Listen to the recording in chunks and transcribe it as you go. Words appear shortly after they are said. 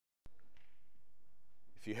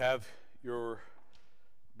If you have your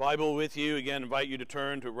Bible with you, again, I invite you to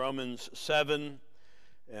turn to Romans 7,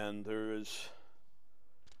 and there is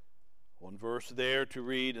one verse there to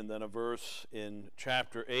read, and then a verse in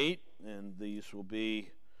chapter 8, and these will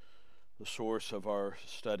be the source of our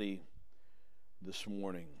study this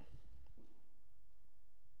morning.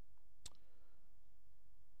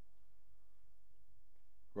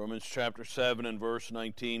 Romans chapter 7 and verse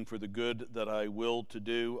 19, "For the good that I will to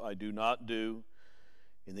do, I do not do.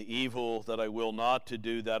 In the evil that I will not to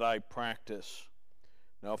do, that I practice.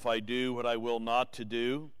 Now if I do what I will not to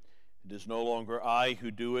do, it is no longer I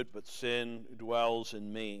who do it, but sin dwells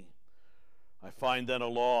in me. I find then a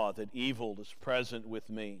law that evil is present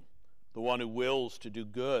with me, the one who wills to do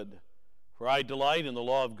good. For I delight in the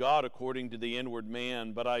law of God according to the inward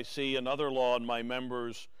man, but I see another law in my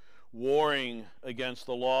members, warring against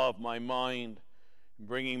the law of my mind,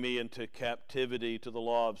 bringing me into captivity to the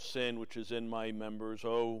law of sin which is in my members.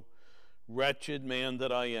 O wretched man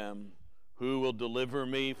that I am, who will deliver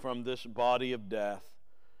me from this body of death?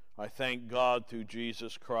 I thank God through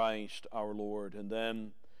Jesus Christ our Lord." And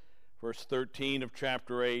then verse 13 of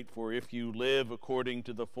chapter 8, "For if you live according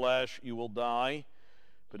to the flesh, you will die.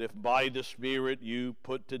 But if by the Spirit you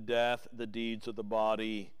put to death the deeds of the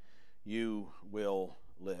body, you will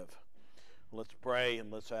live." Let's pray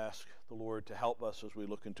and let's ask the Lord to help us as we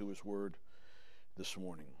look into His Word this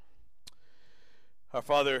morning. Our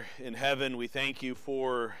Father in heaven, we thank You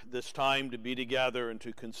for this time to be together and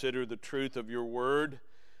to consider the truth of Your Word.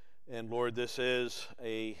 And Lord, this is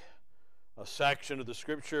a section of the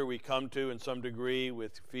Scripture we come to in some degree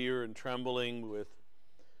with fear and trembling, with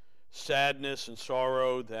sadness and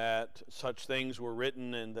sorrow that such things were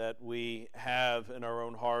written and that we have in our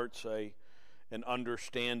own hearts an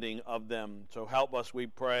understanding of them. So help us, we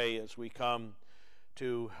pray, as we come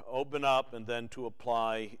to open up and then to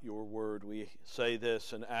apply Your Word. We say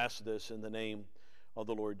this and ask this in the name of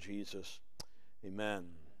the Lord Jesus.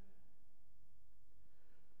 Amen.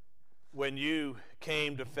 When you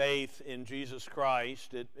came to faith in Jesus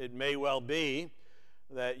Christ, it may well be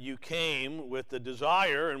that you came with the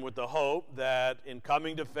desire and with the hope that in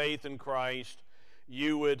coming to faith in Christ,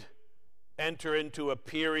 you would enter into a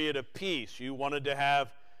period of peace. You wanted to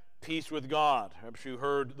have peace with God. Perhaps you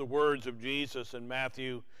heard the words of Jesus in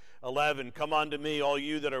Matthew 11, "Come unto me, all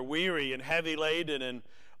you that are weary and heavy laden, and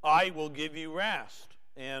I will give you rest."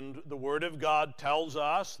 And the Word of God tells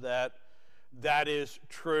us that that is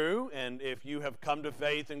true, and if you have come to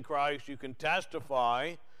faith in Christ, you can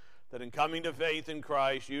testify that in coming to faith in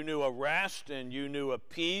Christ, you knew a rest, and you knew a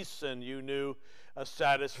peace, and you knew a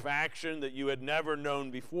satisfaction that you had never known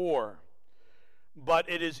before. But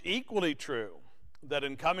it is equally true that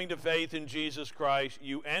in coming to faith in Jesus Christ,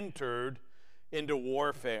 you entered into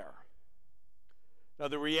warfare. Now,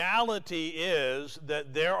 the reality is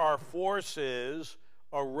that there are forces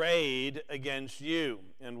arrayed against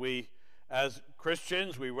you. And we, as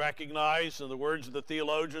Christians, we recognize, in the words of the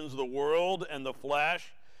theologians, the world and the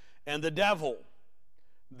flesh and the devil.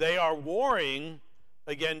 They are warring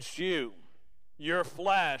against you. Your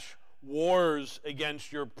flesh wars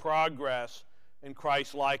against your progress in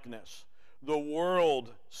Christ's likeness. The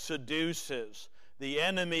world seduces. The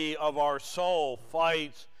enemy of our soul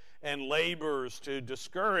fights and labors to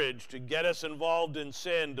discourage, to get us involved in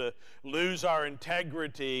sin, to lose our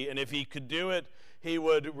integrity. And if he could do it, he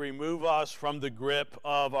would remove us from the grip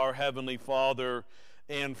of our Heavenly Father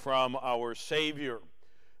and from our Savior.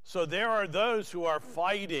 So there are those who are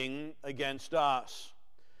fighting against us.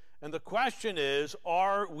 And the question is,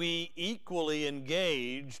 are we equally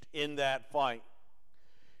engaged in that fight?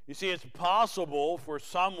 You see, it's possible for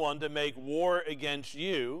someone to make war against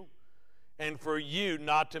you and for you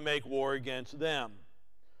not to make war against them.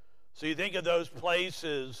 So you think of those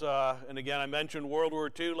places, and again, I mentioned World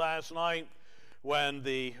War II last night, when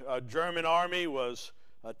the German army was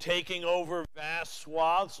taking over vast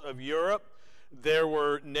swaths of Europe. There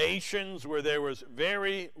were nations where there was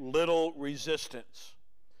very little resistance.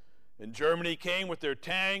 And Germany came with their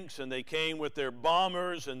tanks, and they came with their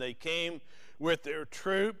bombers, and they came with their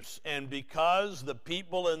troops, and because the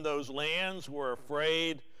people in those lands were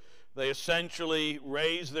afraid, they essentially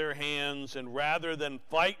raised their hands, and rather than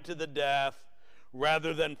fight to the death,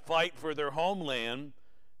 rather than fight for their homeland,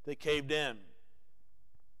 they caved in.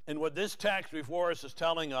 And what this text before us is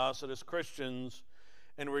telling us, that as Christians,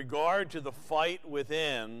 in regard to the fight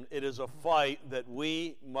within, it is a fight that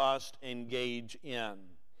we must engage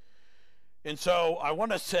in. And so I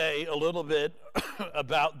want to say a little bit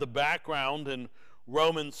about the background in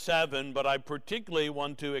Romans 7, but I particularly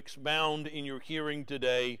want to expound in your hearing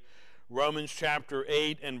today Romans chapter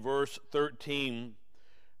 8 and verse 13,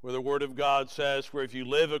 where the Word of God says, "For if you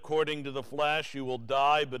live according to the flesh, you will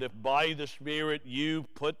die, but if by the Spirit you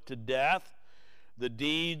put to death the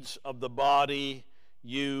deeds of the body,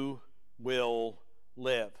 you will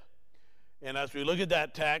live." And as we look at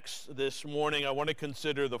that text this morning, I want to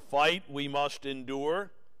consider the fight we must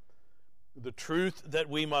endure, the truth that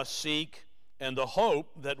we must seek, and the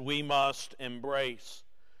hope that we must embrace.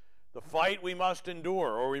 The fight we must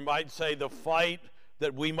endure, or we might say the fight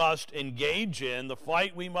that we must engage in, the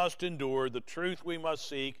fight we must endure, the truth we must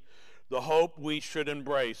seek, the hope we should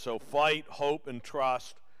embrace. So fight, hope, and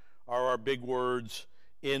trust are our big words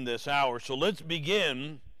in this hour. So let's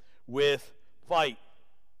begin with fight.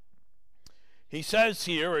 He says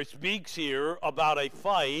here, or speaks here, about a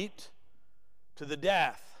fight to the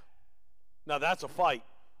death. Now that's a fight.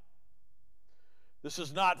 This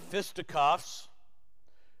is not fisticuffs.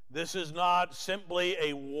 This is not simply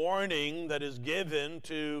a warning that is given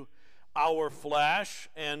to our flesh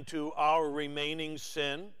and to our remaining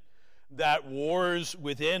sin that wars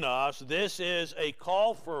within us. This is a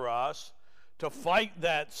call for us to fight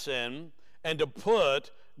that sin and to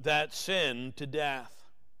put that sin to death.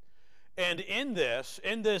 And in this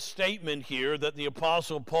statement here that the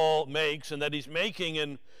Apostle Paul makes, and that he's making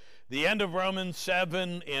in the end of Romans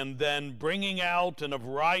 7 and then bringing out in a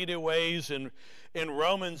variety of ways in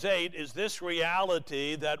Romans 8, is this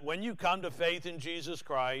reality that when you come to faith in Jesus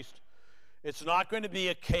Christ, it's not going to be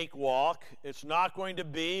a cakewalk. It's not going to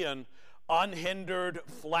be an unhindered,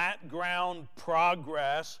 flat ground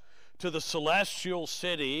progress to the celestial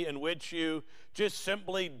city in which you just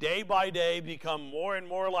simply day by day become more and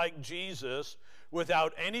more like Jesus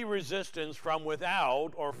without any resistance from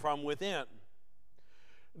without or from within.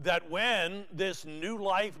 That when this new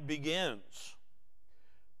life begins,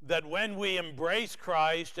 that when we embrace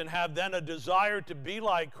Christ and have then a desire to be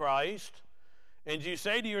like Christ, and you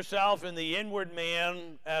say to yourself in the inward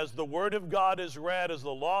man, as the Word of God is read, as the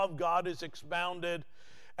law of God is expounded,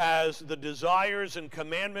 as the desires and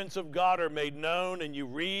commandments of God are made known, and you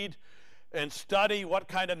read and study what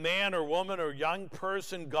kind of man or woman or young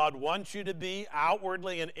person God wants you to be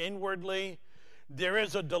outwardly and inwardly, there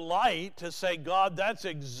is a delight to say, God, that's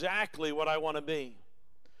exactly what I want to be.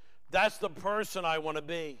 That's the person I want to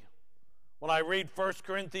be. When I read 1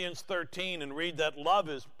 Corinthians 13 and read that love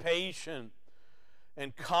is patient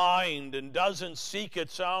and kind and doesn't seek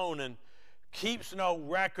its own and keeps no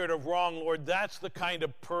record of wrong, Lord, that's the kind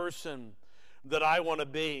of person that I want to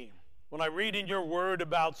be. When I read in your word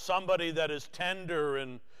about somebody that is tender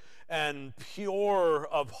and pure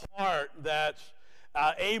of heart, that's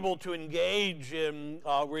able to engage in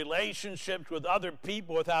relationships with other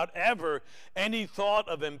people without ever any thought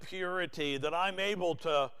of impurity, that I'm able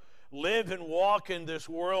to live and walk in this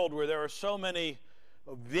world where there are so many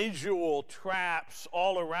visual traps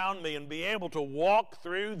all around me and be able to walk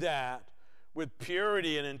through that with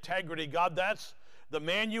purity and integrity. God, that's the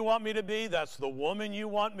man you want me to be. That's the woman you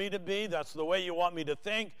want me to be. That's the way you want me to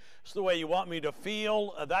think. It's the way you want me to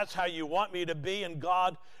feel. That's how you want me to be. And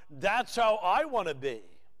God, that's how I want to be.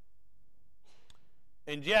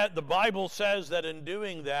 And yet the Bible says that in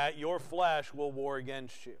doing that, your flesh will war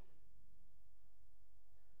against you.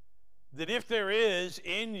 That if there is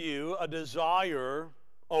in you a desire,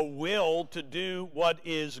 a will to do what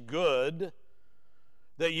is good,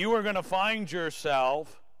 that you are going to find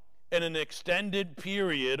yourself in an extended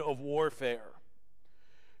period of warfare.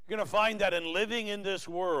 You're going to find that in living in this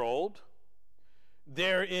world,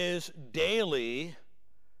 there is daily,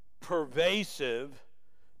 pervasive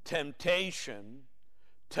temptation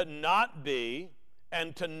to not be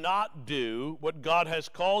and to not do what God has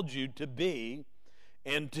called you to be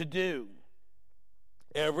and to do.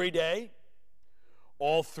 Every day,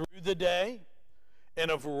 all through the day, in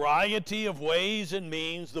a variety of ways and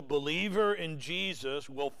means, the believer in Jesus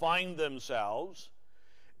will find themselves,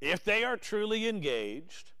 if they are truly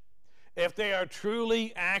engaged, if they are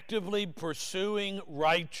truly actively pursuing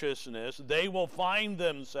righteousness, they will find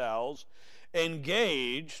themselves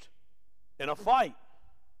engaged in a fight.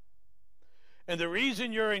 And the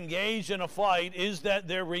reason you're engaged in a fight is that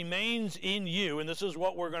there remains in you, and this is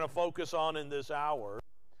what we're going to focus on in this hour,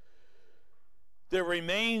 there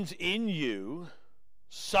remains in you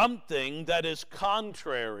something that is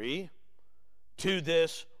contrary to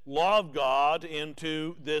this law of God and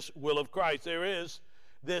to this will of Christ. There is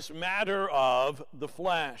this matter of the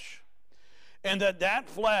flesh. And that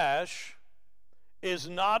flesh is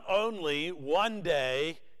not only one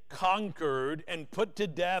day conquered and put to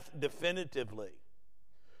death definitively,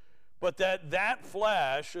 but that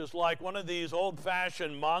flesh is like one of these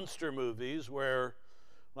old-fashioned monster movies where,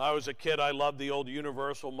 when I was a kid, I loved the old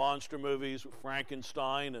Universal monster movies with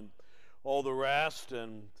Frankenstein and all the rest.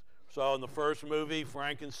 And so in the first movie,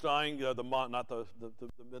 Frankenstein,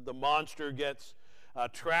 the monster gets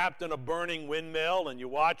trapped in a burning windmill, and you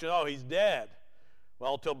watch it, oh, he's dead.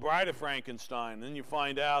 Well, till Bride of Frankenstein. Then you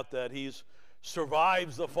find out that he's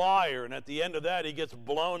survives the fire, and at the end of that, he gets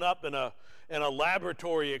blown up in a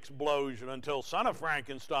laboratory explosion until Son of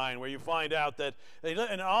Frankenstein, where you find out that,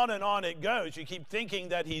 and on it goes. You keep thinking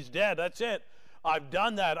that he's dead. That's it. I've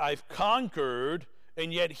done that. I've conquered,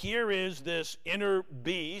 and yet here is this inner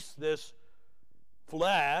beast, this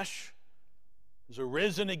flesh, is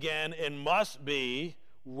arisen again and must be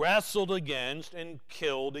wrestled against and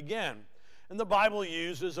killed again. And the Bible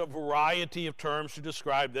uses a variety of terms to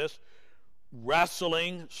describe this: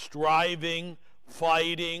 wrestling, striving,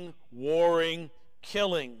 fighting, warring,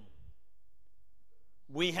 killing.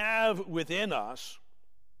 We have within us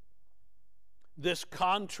this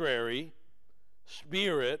contrary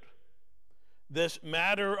spirit, this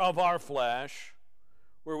matter of our flesh,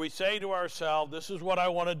 where we say to ourselves, this is what I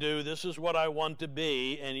want to do, this is what I want to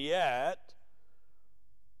be, and yet,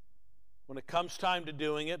 when it comes time to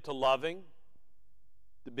doing it, to loving,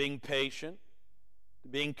 to being patient, to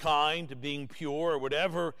being kind, to being pure, or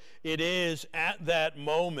whatever it is at that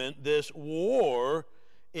moment, this war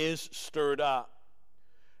is stirred up.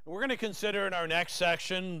 And we're going to consider in our next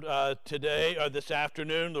section today, or this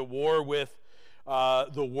afternoon, the war with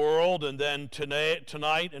the world, and then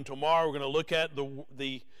tonight and tomorrow we're going to look at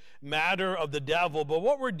the matter of the devil. But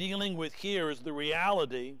what we're dealing with here is the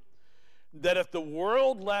reality that if the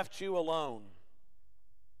world left you alone,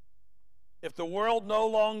 if the world no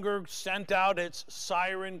longer sent out its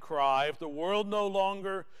siren cry, if the world no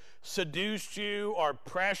longer seduced you or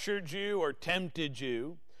pressured you or tempted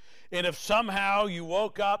you, and if somehow you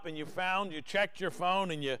woke up and you checked your phone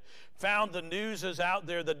and you found the news is out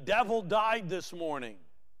there, the devil died this morning.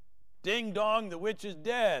 Ding dong, the witch is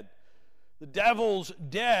dead. The devil's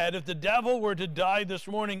dead. If the devil were to die this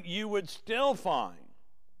morning, you would still find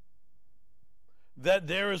that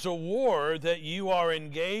there is a war that you are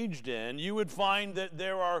engaged in. You would find that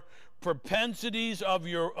there are propensities of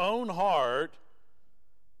your own heart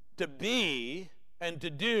to be and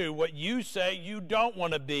to do what you say you don't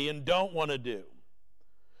want to be and don't want to do.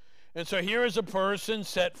 And so here is a person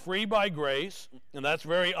set free by grace, and that's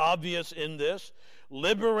very obvious in this,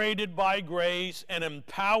 liberated by grace and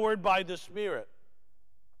empowered by the Spirit.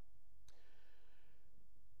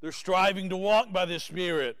 They're striving to walk by the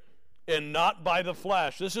Spirit and not by the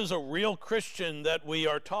flesh. This is a real Christian that we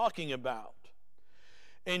are talking about.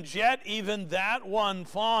 And yet even that one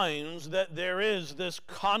finds that there is this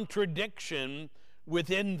contradiction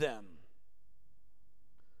within them.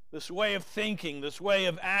 This way of thinking, this way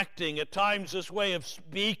of acting, at times this way of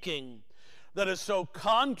speaking, that is so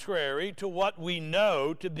contrary to what we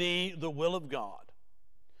know to be the will of God.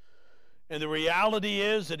 And the reality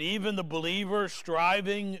is that even the believer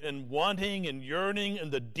striving and wanting and yearning in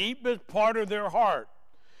the deepest part of their heart,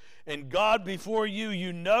 and God before you,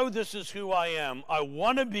 you know this is who I am. I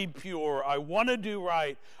want to be pure. I want to do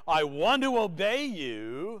right. I want to obey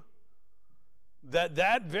you.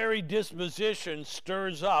 That very disposition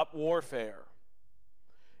stirs up warfare.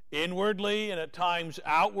 Inwardly and at times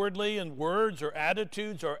outwardly in words or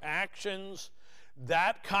attitudes or actions,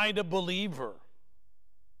 that kind of believer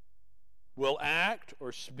will act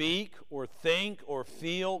or speak or think or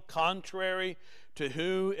feel contrary to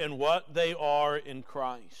who and what they are in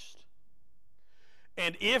Christ.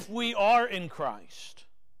 And if we are in Christ,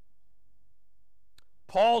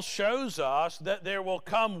 Paul shows us that there will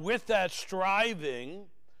come with that striving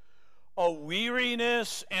a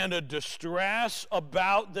weariness and a distress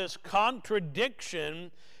about this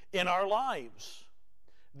contradiction in our lives.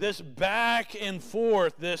 This back and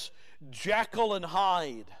forth, this Jekyll and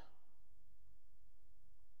Hyde.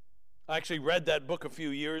 I actually read that book a few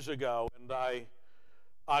years ago, and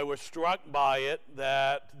I was struck by it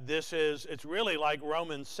that it's really like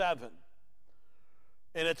Romans 7.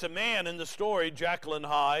 And it's a man in the story, Jekyll and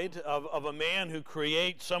Hyde, of a man who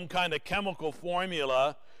creates some kind of chemical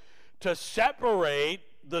formula to separate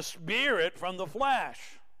the spirit from the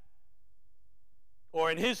flesh.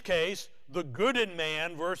 Or in his case, the good in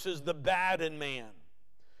man versus the bad in man.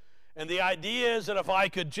 And the idea is that if I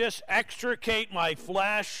could just extricate my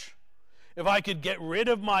flesh, if I could get rid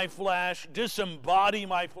of my flesh, disembody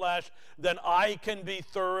my flesh, then I can be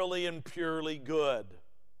thoroughly and purely good.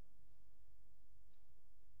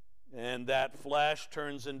 And that flesh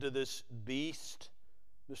turns into this beast,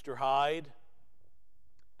 Mr. Hyde,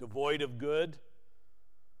 devoid of good.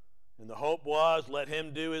 And the hope was, let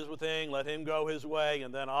him do his thing, let him go his way,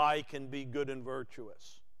 and then I can be good and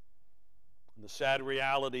virtuous. And the sad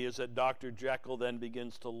reality is that Dr. Jekyll then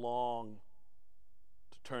begins to long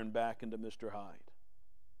to turn back into Mr. Hyde.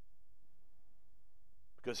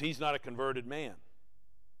 Because he's not a converted man.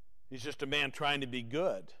 He's just a man trying to be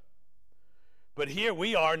good. But here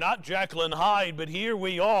we are, not Jekyll and Hyde, but here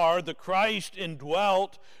we are, the Christ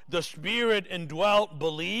indwelt, the Spirit indwelt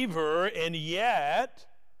believer, and yet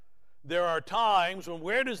there are times when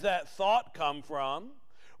where does that thought come from?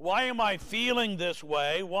 Why am I feeling this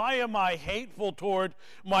way? Why am I hateful toward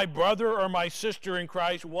my brother or my sister in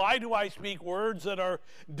Christ? Why do I speak words that are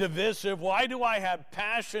divisive? Why do I have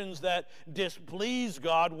passions that displease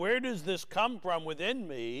God? Where does this come from within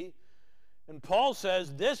me? And Paul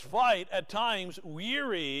says this fight at times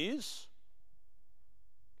wearies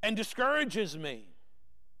and discourages me.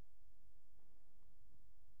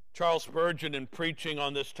 Charles Spurgeon, in preaching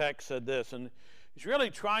on this text, said this, and he's really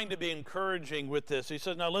trying to be encouraging with this. He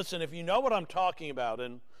says, now listen, if you know what I'm talking about,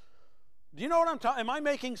 and do you know what I'm talking, am I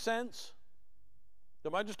making sense?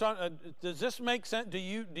 Am I just talking, does this make sense? Do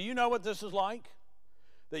you know what this is like?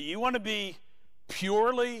 That you want to be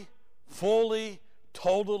purely, fully,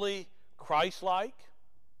 totally Christ-like?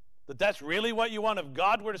 That's really what you want? If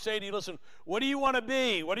God were to say to you, listen, what do you want to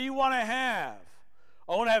be? What do you want to have?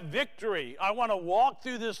 I want to have victory. I want to walk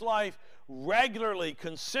through this life regularly,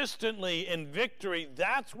 consistently in victory.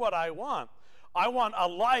 That's what I want. I want a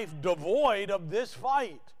life devoid of this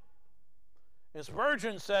fight. And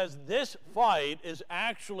Spurgeon says this fight is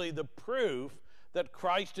actually the proof that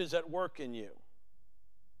Christ is at work in you.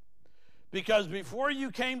 Because before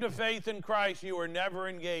you came to faith in Christ, you were never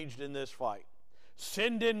engaged in this fight.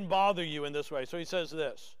 Sin didn't bother you in this way. So he says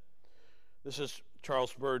this. This is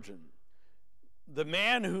Charles Spurgeon. The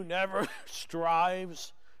man who never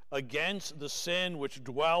strives against the sin which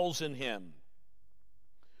dwells in him,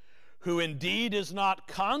 who indeed is not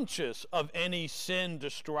conscious of any sin to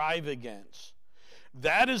strive against,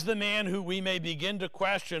 that is the man who we may begin to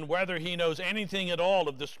question whether he knows anything at all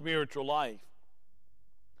of the spiritual life.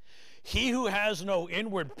 He who has no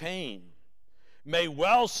inward pain may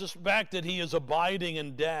well suspect that he is abiding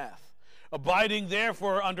in death, abiding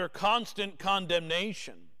therefore under constant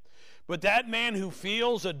condemnation. But that man who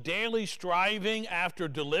feels a daily striving after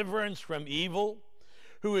deliverance from evil,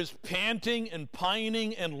 who is panting and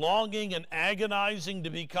pining and longing and agonizing to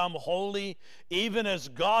become holy, even as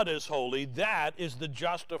God is holy, that is the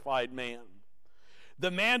justified man.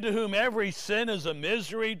 The man to whom every sin is a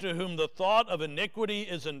misery, to whom the thought of iniquity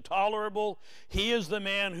is intolerable, he is the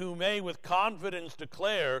man who may with confidence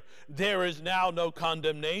declare, there is now no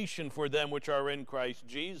condemnation for them which are in Christ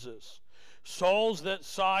Jesus. Souls that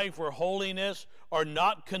sigh for holiness are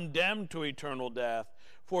not condemned to eternal death,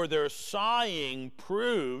 for their sighing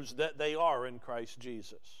proves that they are in Christ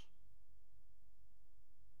Jesus.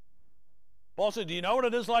 Paul said, do you know what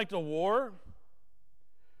it is like to war?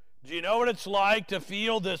 Do you know what it's like to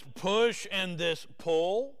feel this push and this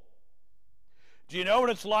pull? Do you know what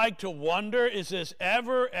it's like to wonder, is this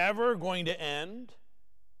ever going to end?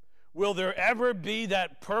 Will there ever be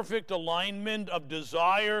that perfect alignment of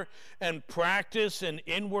desire and practice and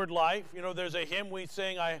inward life? You know, there's a hymn we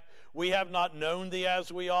sing, we have not known thee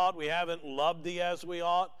as we ought, we haven't loved thee as we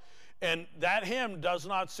ought. And that hymn does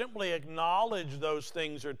not simply acknowledge those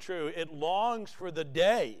things are true. It longs for the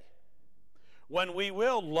day when we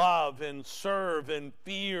will love and serve and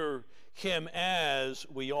fear him as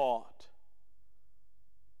we ought.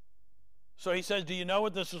 So he says, do you know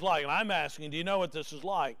what this is like? And I'm asking, do you know what this is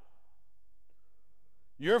like?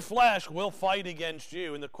 Your flesh will fight against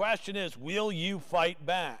you, and the question is, will you fight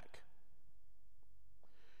back?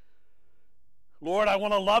 Lord, I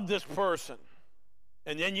want to love this person.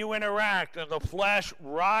 And then you interact, and the flesh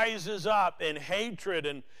rises up in hatred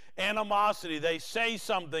and animosity. They say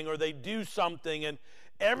something or they do something, and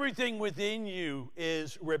everything within you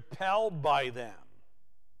is repelled by them.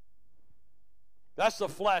 That's the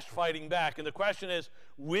flesh fighting back. And the question is,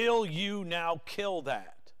 will you now kill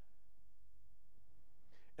that?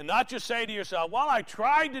 And not just say to yourself, well, I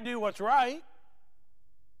tried to do what's right.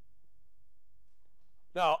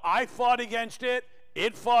 No, I fought against it,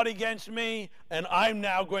 it fought against me, and I'm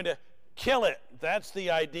now going to kill it. That's the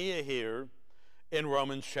idea here in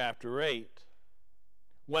Romans chapter 8.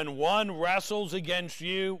 When one wrestles against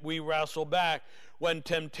you, we wrestle back. When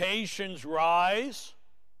temptations rise,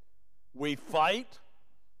 we fight.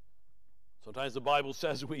 Sometimes the Bible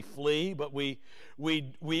says we flee, but we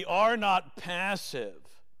are not passive.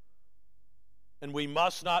 And we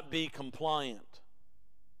must not be compliant.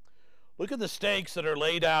 Look at the stakes that are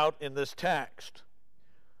laid out in this text.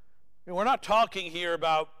 And we're not talking here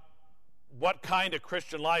about what kind of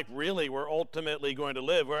Christian life really we're ultimately going to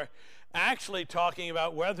live. We're actually talking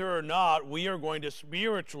about whether or not we are going to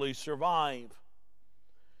spiritually survive.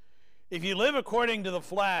 If you live according to the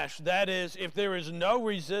flesh, that is, if there is no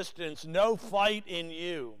resistance, no fight in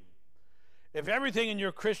you, if everything in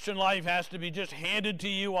your Christian life has to be just handed to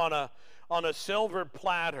you on a silver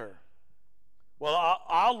platter, well,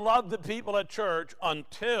 I'll love the people at church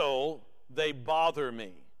until they bother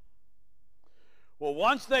me. Well,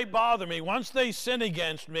 once they bother me, once they sin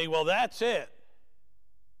against me, well, that's it.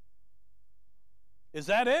 Is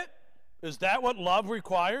that it? Is that what love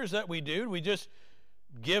requires that we do? Do we just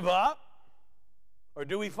give up? Or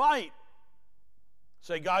do we fight?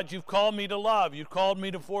 Say, God, you've called me to love. You've called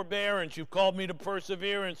me to forbearance. You've called me to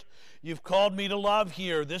perseverance. You've called me to love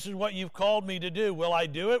here. This is what you've called me to do. Will I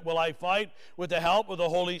do it? Will I fight with the help of the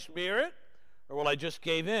Holy Spirit? Or will I just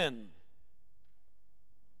cave in?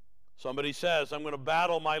 Somebody says, I'm going to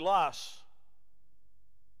battle my lusts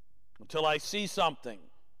until I see something.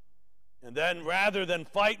 And then rather than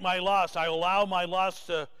fight my lust, I allow my lust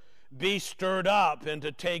to be stirred up and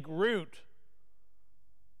to take root.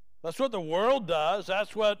 That's what the world does.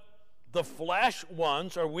 That's what the flesh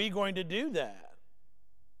wants. Are we going to do that?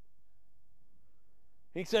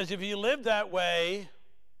 He says, if you live that way,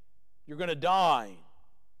 you're going to die.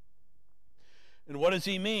 And what does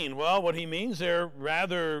he mean? Well, what he means there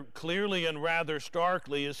rather clearly and rather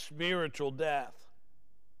starkly is spiritual death.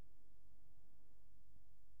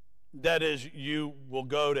 That is, you will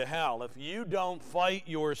go to hell. If you don't fight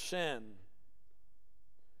your sin,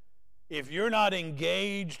 if you're not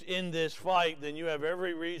engaged in this fight, then you have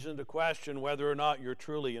every reason to question whether or not you're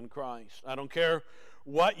truly in Christ. I don't care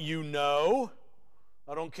what you know.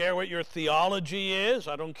 I don't care what your theology is.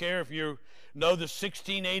 I don't care if you know the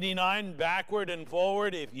 1689 backward and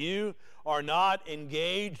forward. If you are not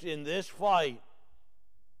engaged in this fight,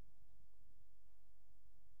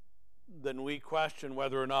 then we question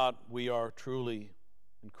whether or not we are truly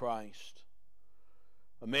in Christ.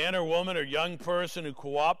 A man or woman or young person who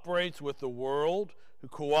cooperates with the world, who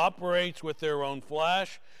cooperates with their own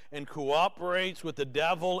flesh, and cooperates with the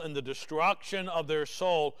devil in the destruction of their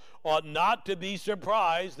soul ought not to be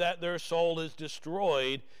surprised that their soul is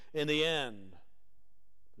destroyed in the end.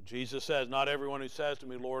 Jesus says, not everyone who says to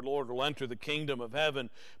me, Lord, Lord, will enter the kingdom of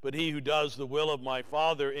heaven, but he who does the will of my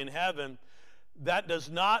Father in heaven. That does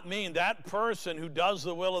not mean that person who does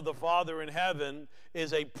the will of the Father in heaven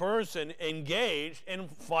is a person engaged in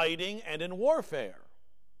fighting and in warfare.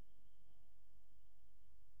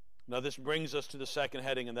 Now this brings us to the second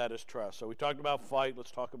heading, and that is trust. So we talked about fight, let's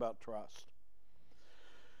talk about trust.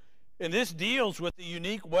 And this deals with the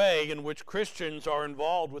unique way in which Christians are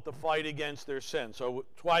involved with the fight against their sin. So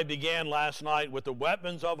that's why I began last night with the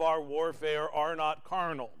weapons of our warfare are not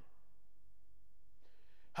carnal.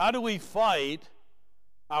 How do we fight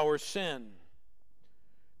our sin?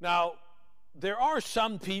 Now, there are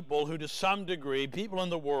some people who, to some degree, people in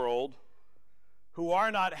the world, who are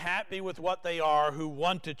not happy with what they are, who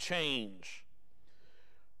want to change.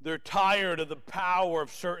 They're tired of the power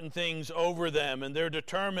of certain things over them, and they're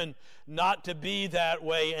determined not to be that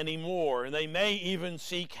way anymore. And they may even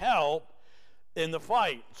seek help in the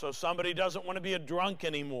fight. So somebody doesn't want to be a drunk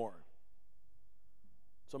anymore.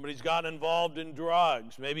 Somebody's gotten involved in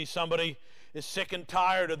drugs. Maybe somebody is sick and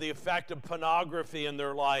tired of the effect of pornography in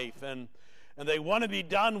their life, and they want to be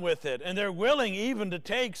done with it. And they're willing even to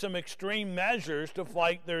take some extreme measures to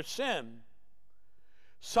fight their sin.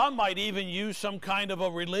 Some might even use some kind of a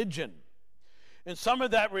religion. And some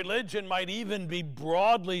of that religion might even be,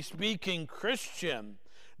 broadly speaking, Christian,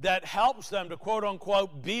 that helps them to, quote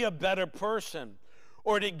unquote, be a better person,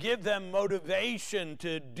 or to give them motivation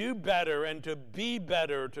to do better and to be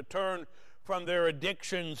better, to turn from their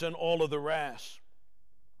addictions and all of the rest.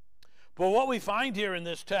 But what we find here in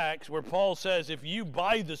this text, where Paul says, if you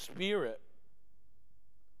by the Spirit,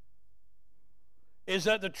 is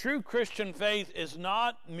that the true Christian faith is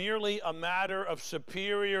not merely a matter of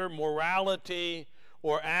superior morality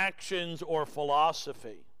or actions or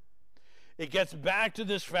philosophy. It gets back to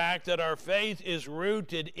this fact that our faith is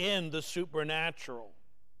rooted in the supernatural.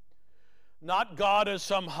 Not God as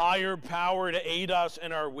some higher power to aid us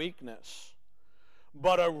in our weakness,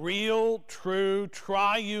 but a real, true,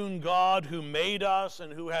 triune God who made us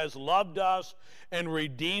and who has loved us and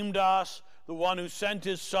redeemed us, the one who sent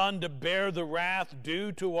his Son to bear the wrath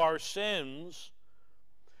due to our sins,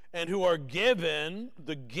 and who are given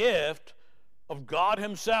the gift of God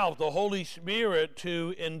himself, the Holy Spirit,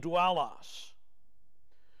 to indwell us.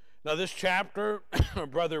 Now this chapter, our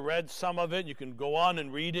brother read some of it. You can go on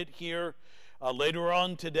and read it here. Later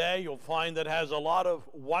on today, you'll find that it has a lot of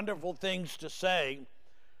wonderful things to say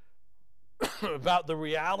about the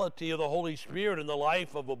reality of the Holy Spirit in the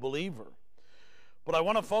life of a believer. But I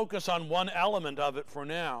want to focus on one element of it for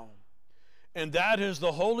now. And that is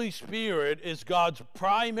the Holy Spirit is God's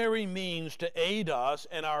primary means to aid us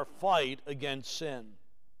in our fight against sin.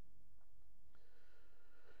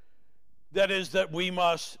 That is, that we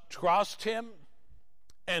must trust Him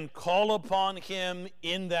and call upon Him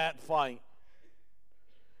in that fight.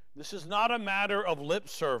 This is not a matter of lip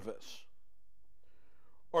service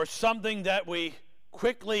or something that we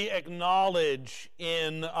quickly acknowledge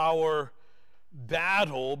in our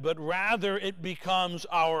battle, but rather it becomes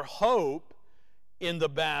our hope in the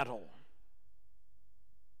battle.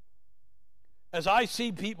 As I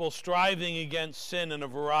see people striving against sin in a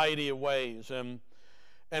variety of ways, and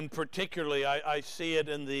particularly I see it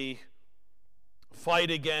in the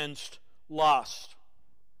fight against lust.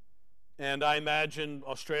 And I imagine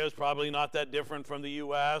Australia's probably not that different from the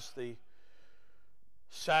U.S. The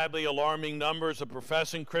sadly alarming numbers of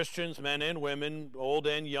professing Christians, men and women, old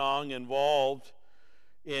and young, involved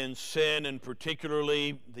in sin, and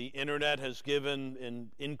particularly the internet has given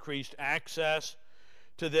an increased access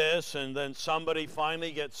to this, and then somebody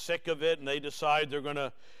finally gets sick of it and they decide they're going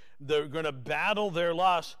to battle their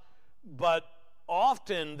lust, but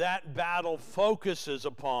often that battle focuses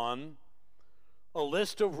upon a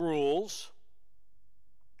list of rules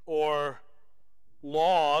or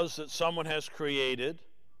laws that someone has created.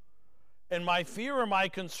 And my fear or my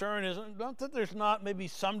concern is not that there's not maybe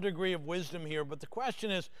some degree of wisdom here, but the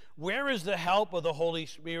question is, where is the help of the Holy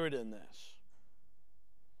Spirit in this?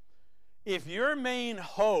 If your main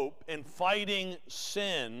hope in fighting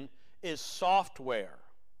sin is software,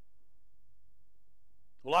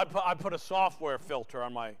 well, I put a software filter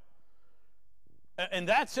on my, and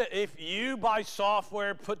that's it. If you by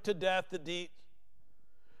software put to death the deeds.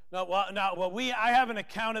 I have an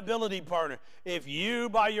accountability partner. If you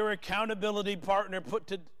by your accountability partner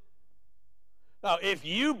if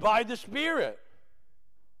you by the Spirit,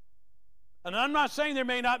 and I'm not saying there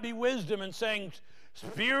may not be wisdom in saying,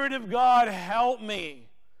 Spirit of God, help me.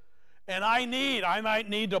 And I might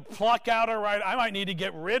need to pluck out I might need to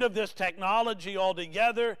get rid of this technology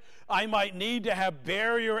altogether. I might need to have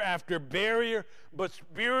barrier after barrier. But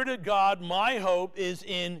Spirit of God, my hope is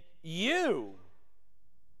in you.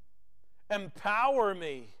 Empower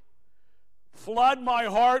me. Flood my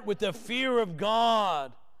heart with the fear of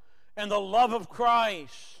God and the love of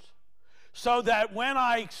Christ, so that when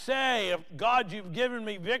I say, God, you've given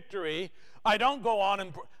me victory, I don't go on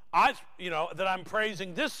and that I'm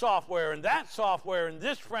praising this software and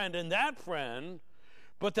this friend and that friend,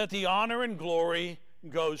 but that the honor and glory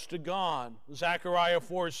goes to God. Zechariah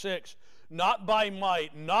 4:6, not by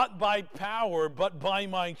might, not by power, but by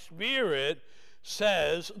my Spirit,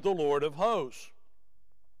 says the Lord of hosts.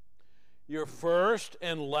 Your first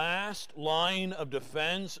and last line of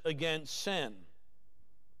defense against sin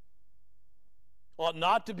ought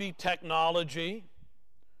not to be technology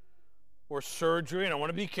or surgery, and I want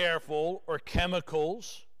to be careful, or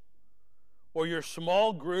chemicals, or your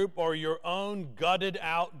small group, or your own gutted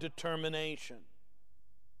out determination.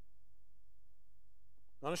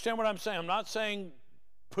 Understand what I'm saying? I'm not saying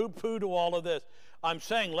poo-poo to all of this. I'm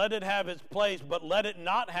saying let it have its place, but let it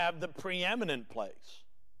not have the preeminent place.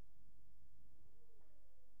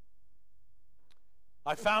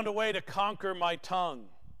 I found a way to conquer my tongue.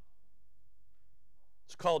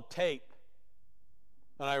 It's called tape.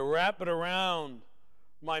 And I wrap it around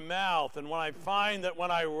my mouth. And when I find that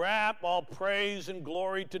when I wrap all praise and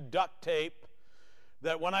glory to duct tape,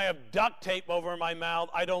 that when I have duct tape over my mouth,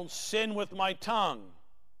 I don't sin with my tongue.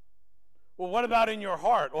 Well, what about in your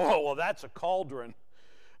heart? Oh, well, that's a cauldron,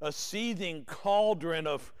 a seething cauldron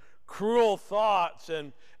of cruel thoughts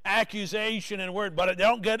and accusation and word. But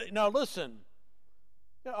don't get it. No, listen.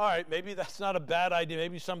 Yeah, all right, maybe that's not a bad idea.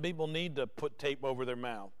 Maybe some people need to put tape over their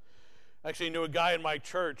mouth. Actually, I knew a guy in my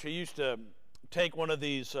church. He used to take one of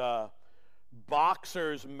these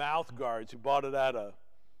boxer's mouth guards. He bought it at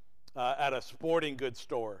a sporting goods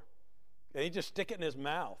store, and he'd just stick it in his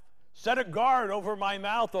mouth. Set a guard over my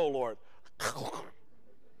mouth, O Lord.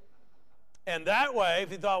 And that way,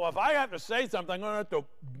 if he thought, well, if I have to say something, I'm going to have to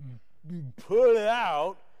put it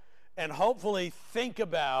out and hopefully think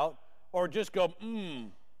about or just go,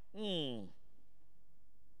 He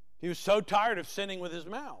was so tired of sinning with his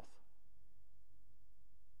mouth.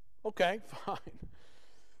 Okay, fine.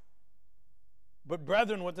 But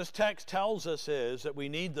brethren, what this text tells us is that we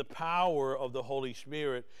need the power of the Holy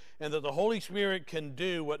Spirit, and that the Holy Spirit can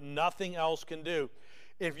do what nothing else can do.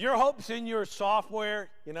 If your hope's in your software,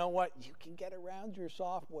 you know what? You can get around your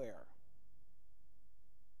software.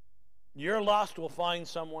 Your lust will find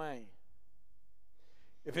some way.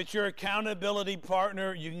 If it's your accountability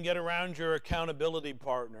partner, you can get around your accountability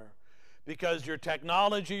partner, because your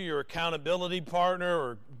technology, your accountability partner,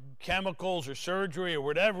 or chemicals or surgery or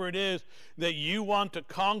whatever it is that you want to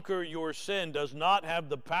conquer your sin does not have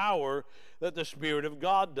the power that the Spirit of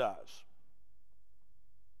God does.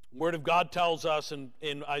 The Word of God tells us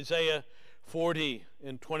in Isaiah 40,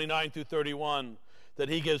 in 29 through 31, that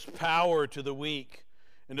he gives power to the weak,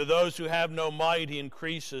 and to those who have no might he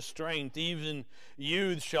increases strength. Even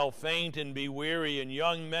youths shall faint and be weary, and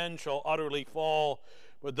young men shall utterly fall.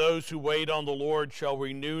 But those who wait on the Lord shall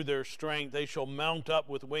renew their strength. They shall mount up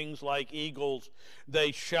with wings like eagles.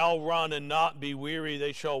 They shall run and not be weary.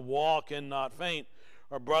 They shall walk and not faint.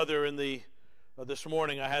 Our brother this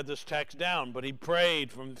morning, I had this text down, but he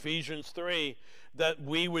prayed from Ephesians 3 that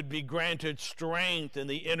we would be granted strength in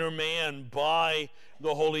the inner man by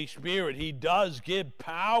the Holy Spirit. He does give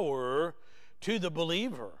power to the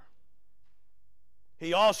believer.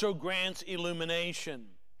 He also grants illumination.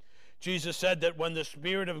 Jesus said that when the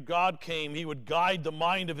Spirit of God came, he would guide the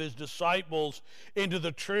mind of his disciples into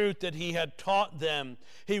the truth that he had taught them.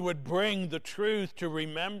 He would bring the truth to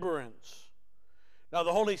remembrance. Now,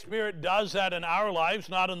 the Holy Spirit does that in our lives,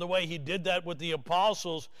 not in the way he did that with the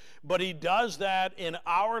apostles, but he does that in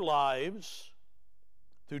our lives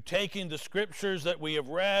through taking the scriptures that we have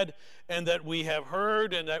read and that we have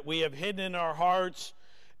heard and that we have hidden in our hearts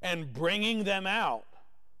and bringing them out.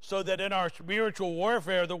 So that in our spiritual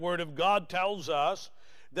warfare, the Word of God tells us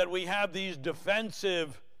that we have these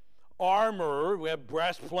defensive armor. We have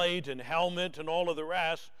breastplate and helmet and all of the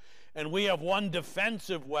rest. And we have one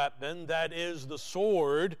defensive weapon, that is the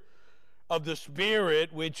sword of the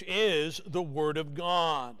Spirit, which is the Word of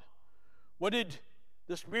God. What did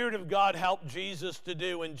the Spirit of God help Jesus to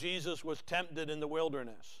do when Jesus was tempted in the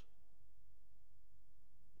wilderness?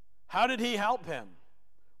 How did he help him?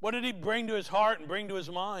 What did he bring to his heart and bring to his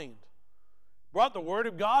mind? Brought the Word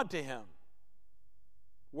of God to him.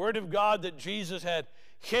 Word of God that Jesus had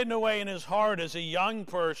hidden away in his heart as a young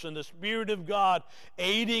person. The Spirit of God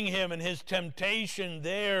aiding him in his temptation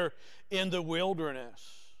there in the wilderness.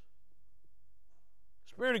 The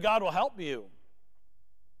Spirit of God will help you.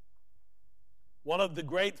 One of the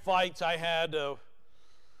great fights I had the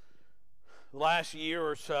last year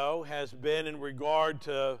or so has been in regard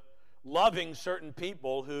to loving certain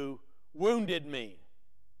people who wounded me.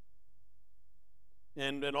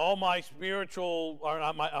 And in all my spiritual, or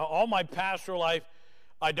all my pastoral life,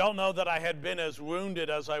 I don't know that I had been as wounded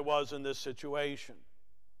as I was in this situation.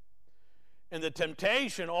 And the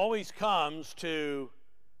temptation always comes to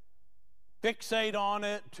fixate on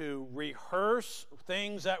it, to rehearse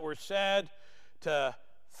things that were said, to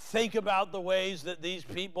think about the ways that these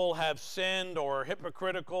people have sinned or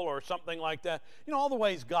hypocritical or something like that. You know, all the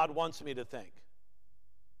ways God wants me to think.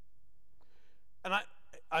 And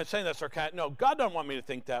I'm saying that sarcastic. No, God doesn't want me to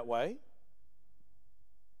think that way.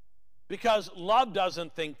 Because love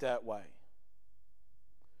doesn't think that way.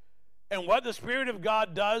 And what the Spirit of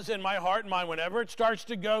God does in my heart and mind whenever it starts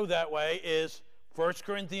to go that way is 1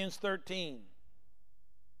 Corinthians 13.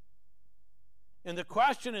 And the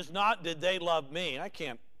question is not, did they love me? I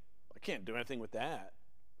can't do anything with that.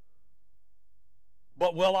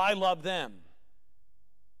 But will I love them?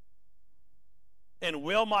 And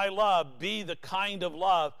will my love be the kind of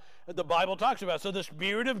love that the Bible talks about? So the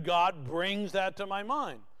Spirit of God brings that to my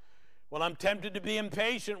mind. When I'm tempted to be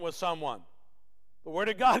impatient with someone, the Word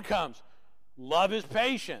of God comes. Love is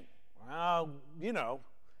patient. Well,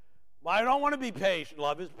 I don't want to be patient.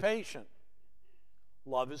 Love is patient.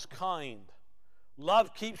 Love is kind.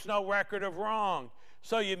 Love keeps no record of wrong.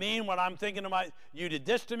 So you mean when I'm thinking of you did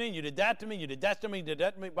this to me, you did that to me, you did that to me, you did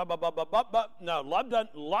that to me, blah, blah, blah, blah, blah, blah. No,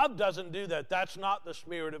 love doesn't do that. That's not the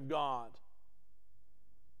Spirit of God.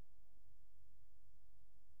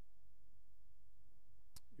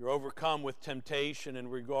 You're overcome with temptation in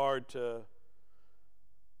regard to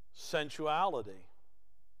sensuality.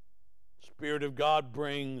 The Spirit of God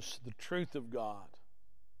brings the truth of God,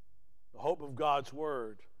 the hope of God's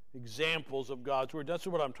Word, examples of God's Word. That's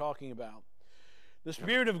what I'm talking about. The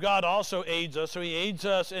Spirit of God also aids us. So he aids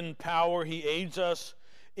us in power. He aids us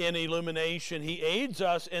in illumination. He aids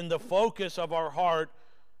us in the focus of our heart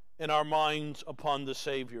and our minds upon the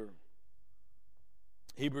Savior.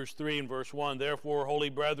 Hebrews 3 and verse 1, therefore, holy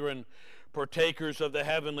brethren, partakers of the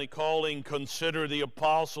heavenly calling, consider the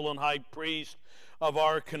apostle and high priest of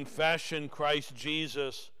our confession, Christ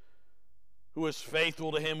Jesus, who is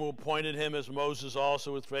faithful to him who appointed him, as Moses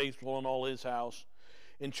also was faithful in all his house.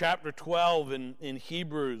 In chapter 12 in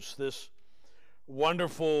Hebrews, this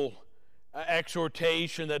wonderful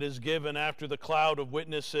exhortation that is given after the cloud of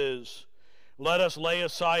witnesses Let us lay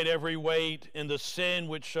aside every weight and the sin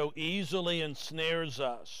which so easily ensnares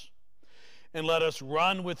us, and let us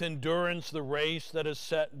run with endurance the race that is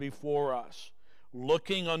set before us,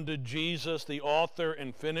 looking unto Jesus, the author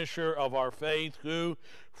and finisher of our faith, who,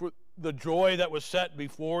 for the joy that was set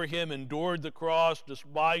before him, endured the cross,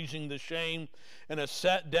 despising the shame, and is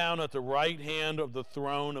set down at the right hand of the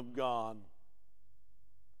throne of God.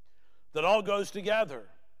 That all goes together.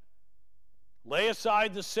 Lay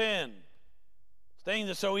aside the sin, thing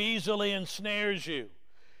that so easily ensnares you.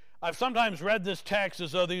 I've sometimes read this text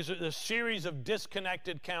as though these are a series of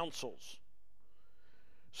disconnected counsels.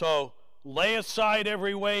 So, lay aside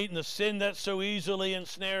every weight and the sin that so easily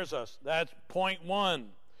ensnares us. That's point 1.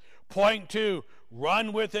 Point 2,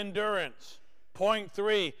 run with endurance. Point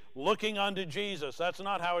 3, looking unto Jesus. That's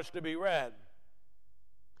not how it's to be read.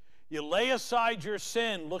 You lay aside your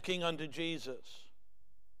sin looking unto Jesus.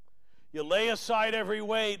 You lay aside every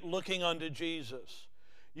weight looking unto Jesus.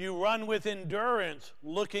 You run with endurance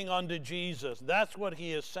looking unto Jesus. That's what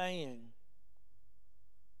he is saying.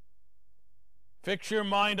 Fix your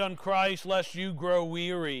mind on Christ lest you grow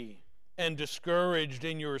weary and discouraged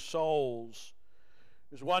in your souls.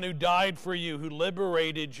 There's one who died for you, who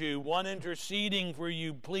liberated you, one interceding for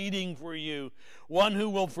you, pleading for you, one who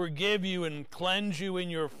will forgive you and cleanse you in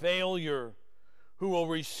your failure, who will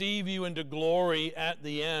receive you into glory at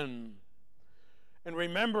the end. And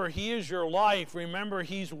remember, he is your life. Remember,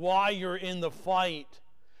 he's why you're in the fight,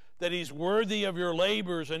 that he's worthy of your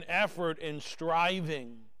labors and effort and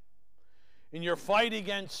striving. In your fight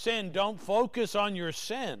against sin, don't focus on your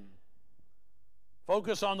sin.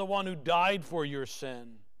 Focus on the one who died for your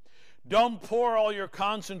sin. Don't pour all your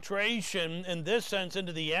concentration, in this sense,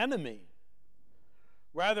 into the enemy.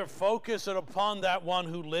 Rather, focus it upon that one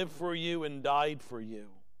who lived for you and died for you.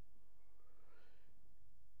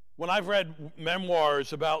 When I've read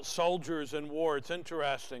memoirs about soldiers in war, it's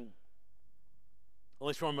interesting, at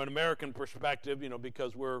least from an American perspective,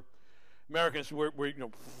 because we're Americans, we're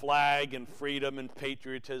flag and freedom and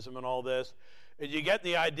patriotism and all this. And you get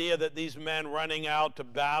the idea that these men running out to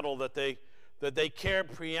battle, that they care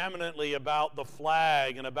preeminently about the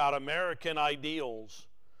flag and about American ideals.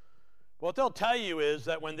 What they'll tell you is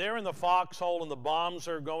that when they're in the foxhole and the bombs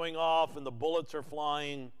are going off and the bullets are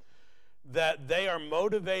flying, that they are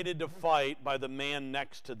motivated to fight by the man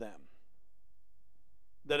next to them.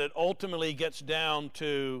 That it ultimately gets down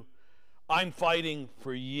to, I'm fighting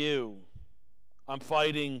for you. I'm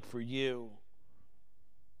fighting for you.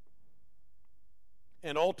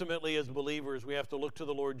 And ultimately, as believers, we have to look to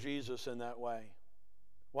the Lord Jesus in that way.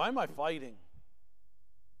 Why am I fighting?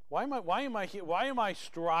 Why am I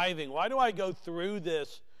striving? Why do I go through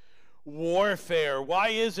this warfare? Why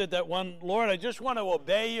is it that Lord, I just want to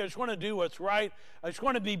obey you. I just want to do what's right. I just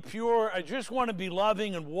want to be pure. I just want to be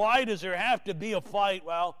loving. And why does there have to be a fight?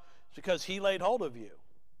 Well, it's because he laid hold of you.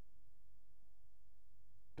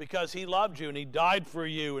 Because he loved you and he died for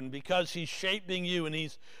you, and because he's shaping you and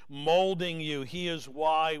he's molding you, he is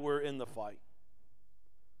why we're in the fight.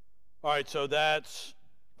 All right, so that's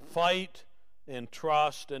fight and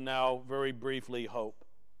trust, and now very briefly, hope.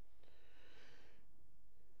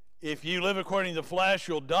 If you live according to the flesh,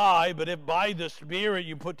 you'll die, but if by the Spirit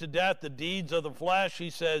you put to death the deeds of the flesh, he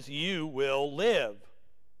says, you will live.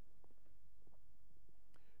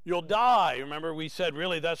 You'll die. Remember, we said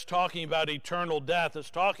really that's talking about eternal death. It's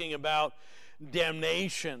talking about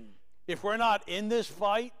damnation. If we're not in this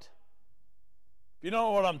fight, if you know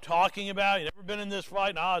what I'm talking about, you've never been in this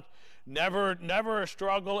fight, no, it's never a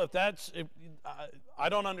struggle. I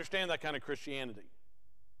don't understand that kind of Christianity.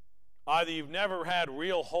 Either you've never had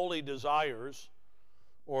real holy desires,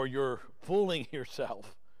 or you're fooling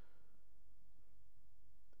yourself.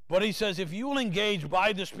 But he says, if you will engage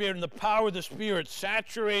by the Spirit and the power of the Spirit,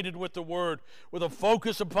 saturated with the Word, with a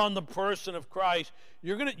focus upon the person of Christ,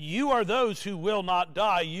 you are those who will not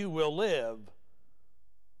die, you will live.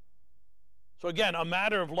 So again, a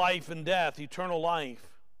matter of life and death, eternal life.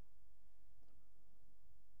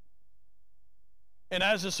 And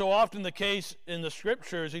as is so often the case in the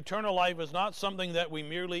Scriptures, eternal life is not something that we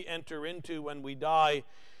merely enter into when we die.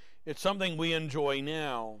 It's something we enjoy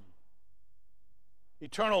now.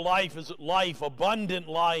 Eternal life is life, abundant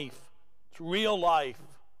life. It's real life.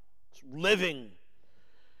 It's living.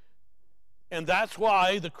 And that's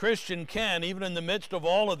why the Christian can, even in the midst of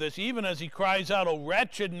all of this, even as he cries out, "O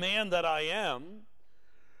wretched man that I am,"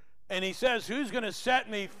 and he says, who's going to set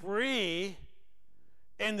me free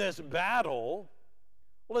in this battle?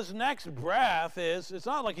 Well, his next breath is, it's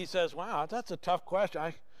not like he says, wow, that's a tough question.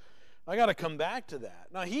 I got to come back to that.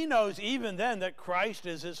 Now, he knows even then that Christ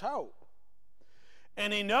is his hope.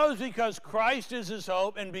 And he knows because Christ is his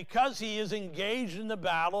hope, and because he is engaged in the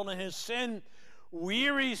battle, and his sin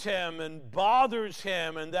wearies him and bothers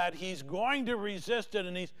him, and that he's going to resist it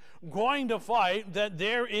and he's going to fight, that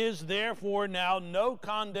there is therefore now no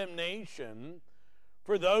condemnation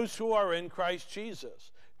for those who are in Christ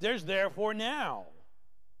Jesus. There's therefore now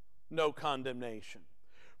no condemnation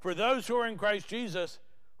for those who are in Christ Jesus,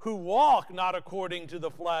 who walk not according to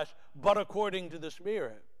the flesh, but according to the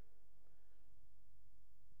Spirit.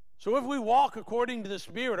 So if we walk according to the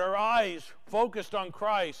Spirit, our eyes focused on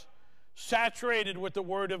Christ, saturated with the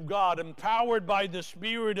Word of God, empowered by the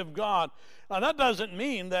Spirit of God. Now that doesn't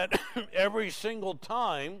mean that every single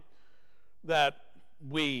time that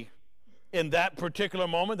we, in that particular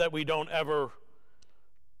moment, that we don't ever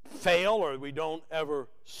fail or we don't ever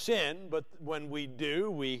sin, but when we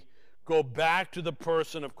do, we go back to the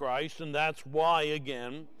person of Christ, and that's why,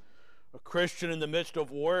 again, a Christian in the midst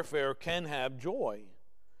of warfare can have joy.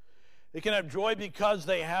 They can have joy because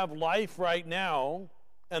they have life right now,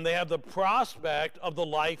 and they have the prospect of the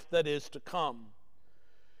life that is to come.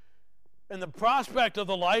 And the prospect of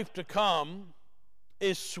the life to come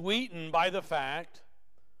is sweetened by the fact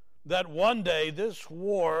that one day this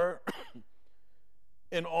war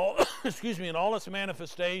in all in all its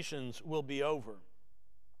manifestations will be over.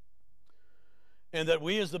 And that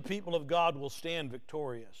we as the people of God will stand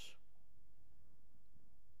victorious.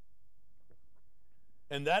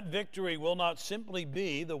 And that victory will not simply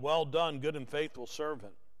be the well done, good and faithful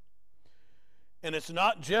servant. And it's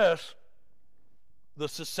not just the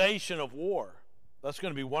cessation of war. That's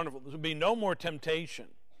going to be wonderful. There will be no more temptation.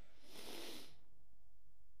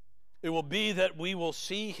 It will be that we will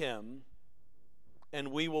see him and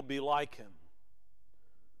we will be like him.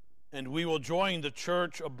 And we will join the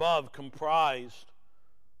church above, comprised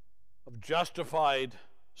of justified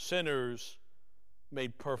sinners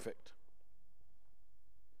made perfect.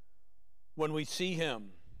 When we see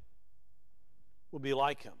him, we'll be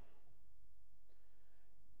like him.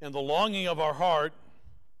 And the longing of our heart,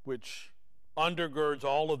 which undergirds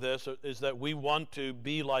all of this, is that we want to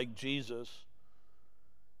be like Jesus.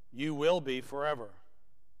 You will be forever.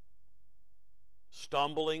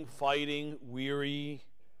 Stumbling, fighting, weary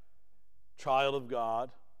child of God.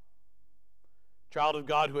 Child of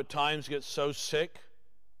God who at times gets so sick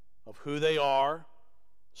of who they are,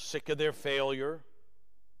 sick of their failure.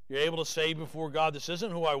 You're able to say before God, this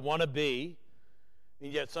isn't who I want to be,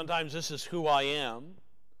 and yet sometimes this is who I am.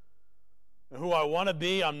 And who I want to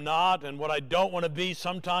be, I'm not, and what I don't want to be,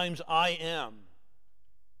 sometimes I am.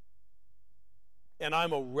 And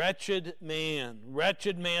I'm a wretched man.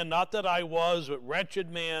 Wretched man, not that I was, but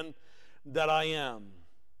wretched man that I am.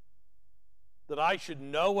 That I should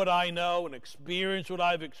know what I know and experience what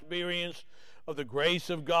I've experienced of the grace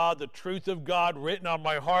of God, the truth of God written on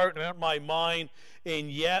my heart and on my mind,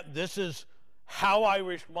 and yet this is how I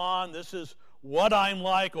respond. This is what I'm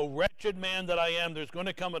like, a wretched man that I am. There's going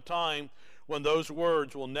to come a time when those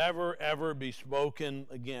words will never, ever be spoken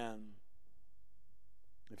again.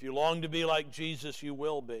 If you long to be like Jesus, you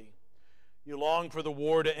will be. You long for the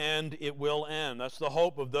war to end, it will end. That's the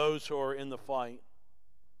hope of those who are in the fight.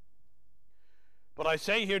 But I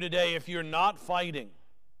say here today, if you're not fighting,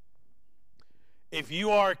 if you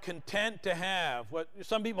are content to have what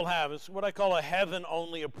some people have, is what I call a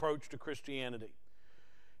heaven-only approach to Christianity.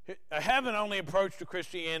 A heaven-only approach to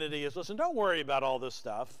Christianity is, listen, don't worry about all this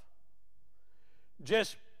stuff.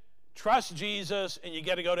 Just trust Jesus and you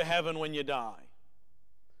get to go to heaven when you die.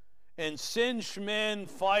 And sin, schmin,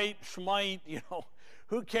 fight, schmite,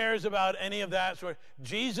 who cares about any of that sort?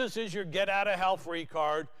 Jesus is your get-out-of-hell-free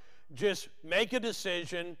card. Just make a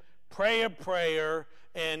decision, pray a prayer,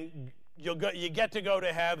 and you get to go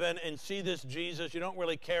to heaven and see this Jesus you don't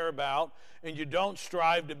really care about, and you don't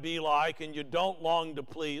strive to be like, and you don't long to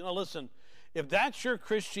please. Now listen, if that's your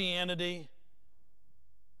Christianity,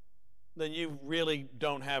 then you really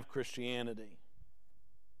don't have Christianity.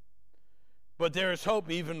 But there is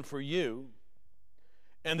hope even for you.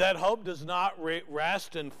 And that hope does not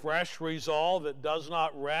rest in fresh resolve. It does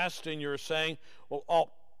not rest in your saying,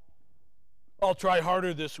 well, I'll try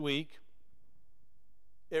harder this week.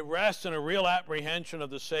 It rests in a real apprehension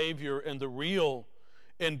of the Savior and the real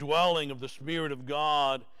indwelling of the Spirit of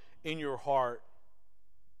God in your heart.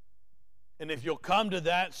 And if you'll come to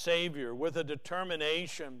that Savior with a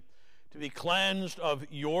determination to be cleansed of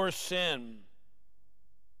your sin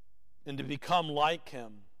and to become like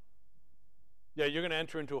him, yeah, you're going to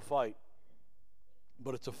enter into a fight.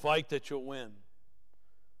 But it's a fight that you'll win.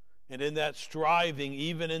 And in that striving,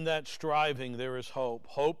 even in that striving, there is hope.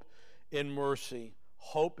 Hope in mercy.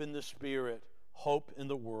 Hope in the Spirit. Hope in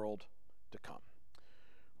the world to come.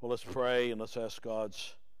 Well, let's pray and let's ask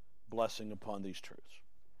God's blessing upon these truths.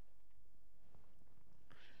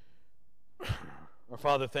 Our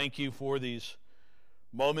Father, thank you for these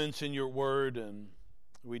moments in your word, and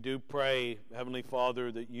we do pray, Heavenly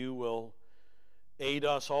Father, that you will aid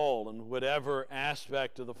us all in whatever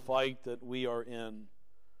aspect of the fight that we are in,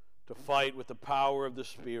 to fight with the power of the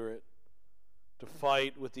Spirit, to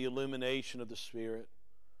fight with the illumination of the Spirit,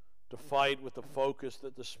 to fight with the focus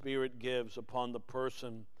that the Spirit gives upon the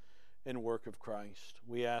person and work of Christ.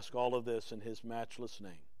 We ask all of this in his matchless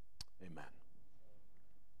name. Amen.